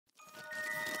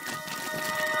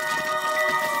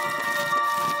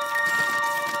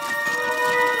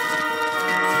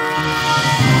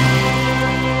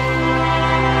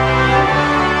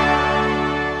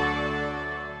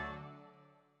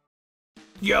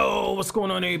Yo, what's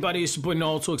going on everybody? It's your boy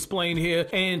Naruto Explain here,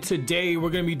 and today we're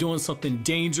going to be doing something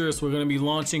dangerous. We're going to be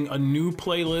launching a new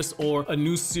playlist or a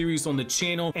new series on the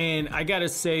channel, and I gotta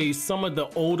say some of the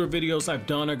older videos I've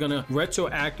done are going to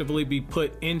retroactively be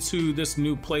put into this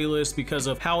new playlist because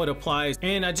of how it applies.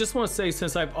 And I just want to say,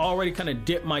 since I've already kind of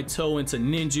dipped my toe into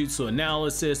ninjutsu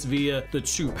analysis via the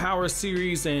True Power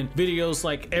series and videos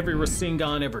like every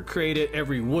Rasengan ever created,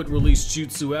 every wood release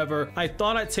jutsu ever, I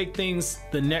thought I'd take things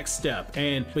the next step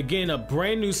and begin a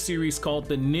brand new series called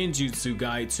the Ninjutsu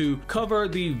Guide to cover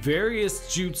the various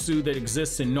jutsu that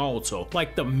exists in Naruto,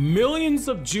 like the millions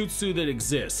of jutsu that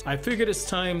exist. I figured it's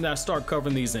time that I start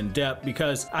covering these in depth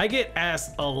because I get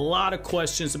asked a lot of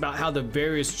questions about how the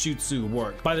various jutsu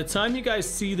work. By the time you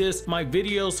guys see this, my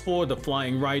videos for the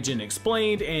Flying Raijin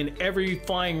Explained and every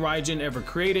Flying Raijin ever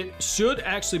created should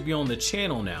actually be on the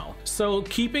channel now. So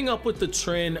keeping up with the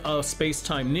trend of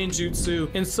space-time ninjutsu,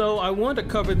 and so I wanted to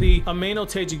cover the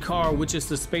Amenotejikara, which is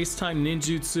the space-time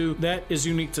ninjutsu that is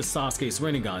unique to Sasuke's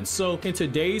Rinnegan. So in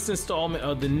today's installment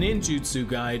of the Ninjutsu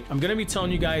Guide, I'm gonna be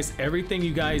telling you guys everything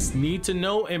you guys need to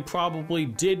know and probably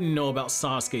didn't know about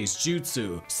Sasuke's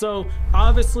jutsu. So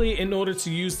obviously, in order to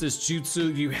use this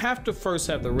jutsu, you have to first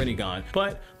have the Rinnegan,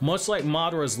 but much like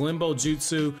Madara's Limbo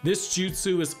Jutsu, this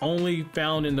jutsu is only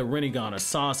found in the Rinnegan of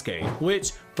Sasuke,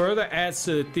 which further adds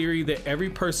to the theory that every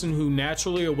person who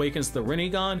naturally awakens the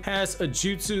Rinnegan has a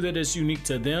jutsu that is unique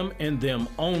to them and them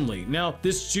only. Now,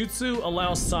 this jutsu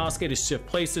allows Sasuke to shift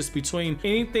places between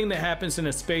anything that happens in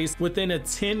a space within a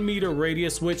 10-meter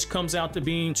radius, which comes out to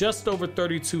being just over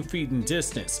 32 feet in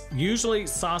distance. Usually,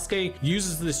 Sasuke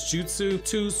uses this jutsu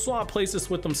to swap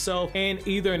places with himself and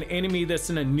either an enemy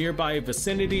that's in a nearby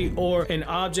vicinity or an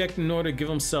object in order to give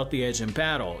himself the edge in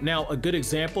battle. Now, a good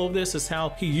example of this is how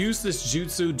he used this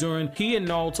jutsu during he and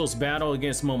Naruto's battle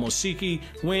against Momoshiki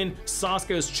when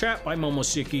Sasuke was trapped by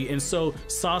Momoshiki, and so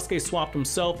Sasuke swapped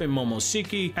himself and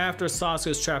Momoshiki after Sasuke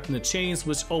was trapped in the chains,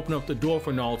 which opened up the door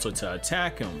for Naruto to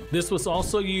attack him. This was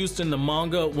also used in the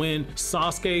manga when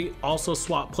Sasuke also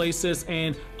swapped places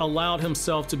and allowed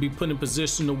himself to be put in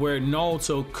position to where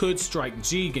Naruto could strike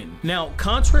Jigen. Now,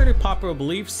 contrary to popular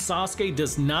belief, Sasuke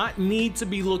does not need to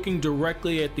be looking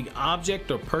directly at the object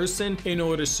or person in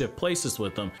order to shift places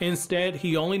with them. Instead,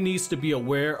 he only needs to be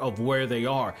aware of where they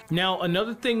are. Now,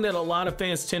 another thing that a lot of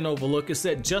fans tend to overlook is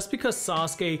that just because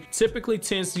Sasuke typically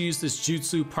tends to use this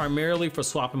jutsu primarily for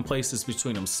swapping places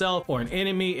between himself or an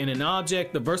enemy and an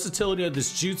object, the versatility of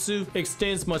this jutsu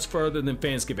extends much further than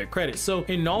fans give it credit. So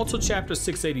in Naruto chapter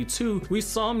 682, we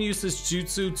saw him use this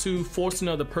jutsu to force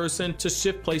another person to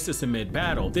shift places in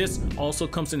mid-battle. This also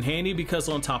comes in handy because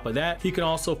on top of that, he can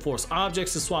also force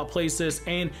objects to swap places,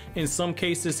 and in some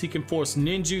cases, he can force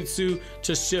ninjutsu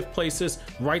to shift places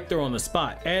right there on the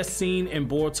spot, as seen in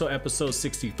Boruto episode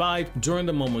 65 during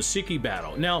the Momoshiki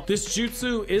battle. Now, this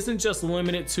jutsu isn't just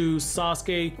limited to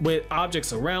Sasuke with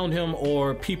objects around him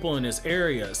or people in his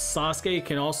area. Sasuke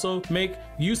can also make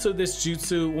use of this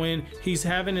jutsu when he's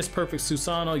having his perfect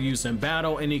Susanoo used in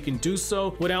battle, and he can do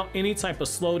so without any type of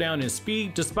slowdown in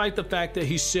speed, despite the fact that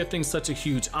he's shifting such a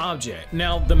huge object.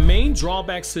 Now, the main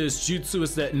drawbacks to this jutsu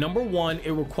is that number one,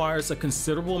 it requires a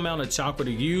considerable amount of chakra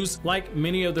to use, like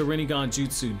many of the Rinnegan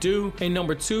jutsu do, and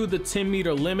number two, the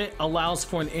 10-meter limit allows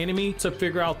for an enemy to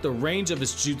figure out the range of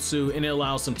his jutsu, and it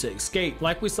allows him to escape,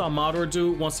 like we saw Madara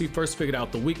do once he first figured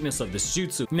out the weakness of this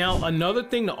jutsu. Now, another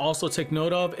thing to also take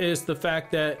note of is the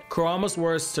fact that Kurama's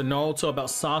words to Naruto about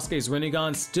Sasuke's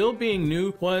Rinnegan still being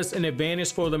new was an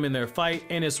advantage for them in their fight,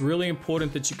 and it's really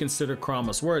important that you consider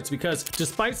Kurama's words because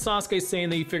despite Sasuke saying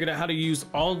that he figured out how to use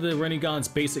all of the Rinnegan's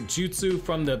basic jutsu,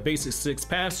 from the basic 6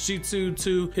 paths jutsu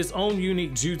to his own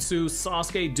unique jutsu,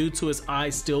 Sasuke, due to his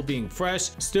eyes still being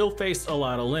fresh, still faced a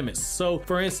lot of limits. So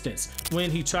for instance,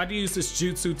 when he tried to use this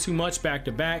jutsu too much back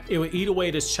to back, it would eat away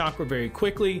at his chakra very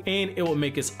quickly and it would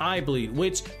make his eye bleed,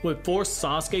 which would force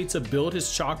Sasuke to build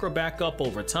his chakra back up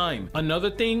over time. Another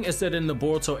thing is that in the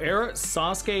Boruto era,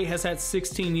 Sasuke has had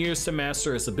 16 years to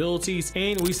master his abilities,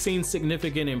 and we've seen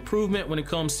significant improvement when it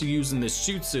comes to using this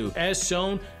jutsu, as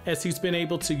shown as he's been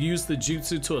able to use the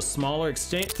jutsu to a smaller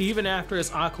extent even after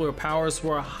his ocular powers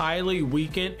were highly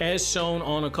weakened, as shown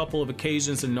on a couple of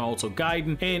occasions in Naruto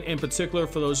Gaiden. And in particular,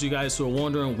 for those of you guys who are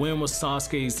wondering when was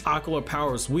Sasuke's ocular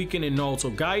powers weakened in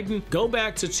Naruto Gaiden, go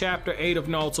back to chapter 8 of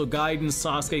Naruto Gaiden.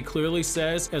 Sasuke clearly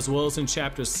says, as well as in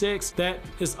chapter 6 that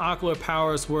his ocular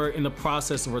powers were in the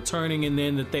process of returning, and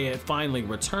then that they had finally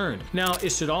returned. Now,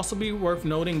 it should also be worth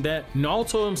noting that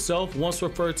Naruto himself once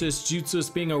referred to his jutsu as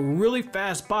being a really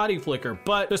fast body flicker,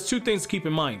 but there's two things to keep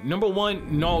in mind. Number one,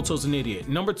 Naruto's an idiot.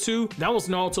 Number two, that was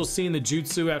Naruto seeing the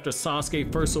jutsu after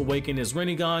Sasuke first awakened his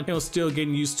Rinnegan and was still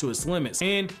getting used to its limits.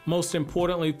 And most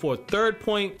importantly, for a third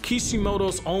point,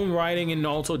 Kishimoto's own writing in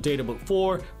Naruto Databook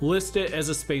 4 listed as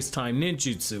a space-time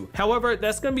ninjutsu. However,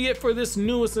 that's gonna be it for this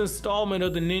newest installment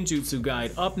of the ninjutsu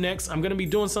guide. Up next, I'm gonna be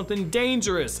doing something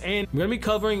dangerous, and I'm gonna be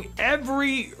covering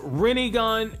every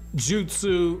Rinnegan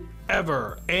jutsu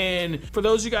ever. And for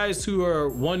those of you guys who are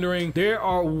wondering, there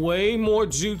are way more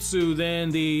jutsu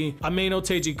than the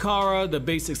Amenotejikara, the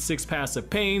basic 6 passive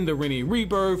pain, the Rinne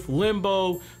Rebirth,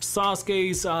 Limbo,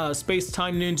 Sasuke's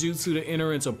space-time ninjutsu to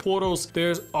enter into portals.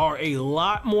 There are a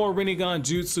lot more Rinnegan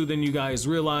jutsu than you guys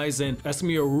realize, and that's gonna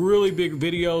be a really big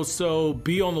video, so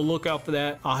be on the lookout for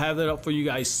that. I'll have that up for you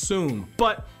guys soon.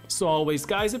 But so always,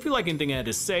 guys, if you like anything I had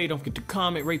to say, don't forget to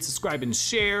comment, rate, subscribe, and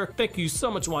share. Thank you so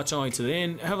much for watching all the way to the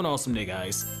end. Have an awesome day,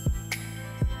 guys.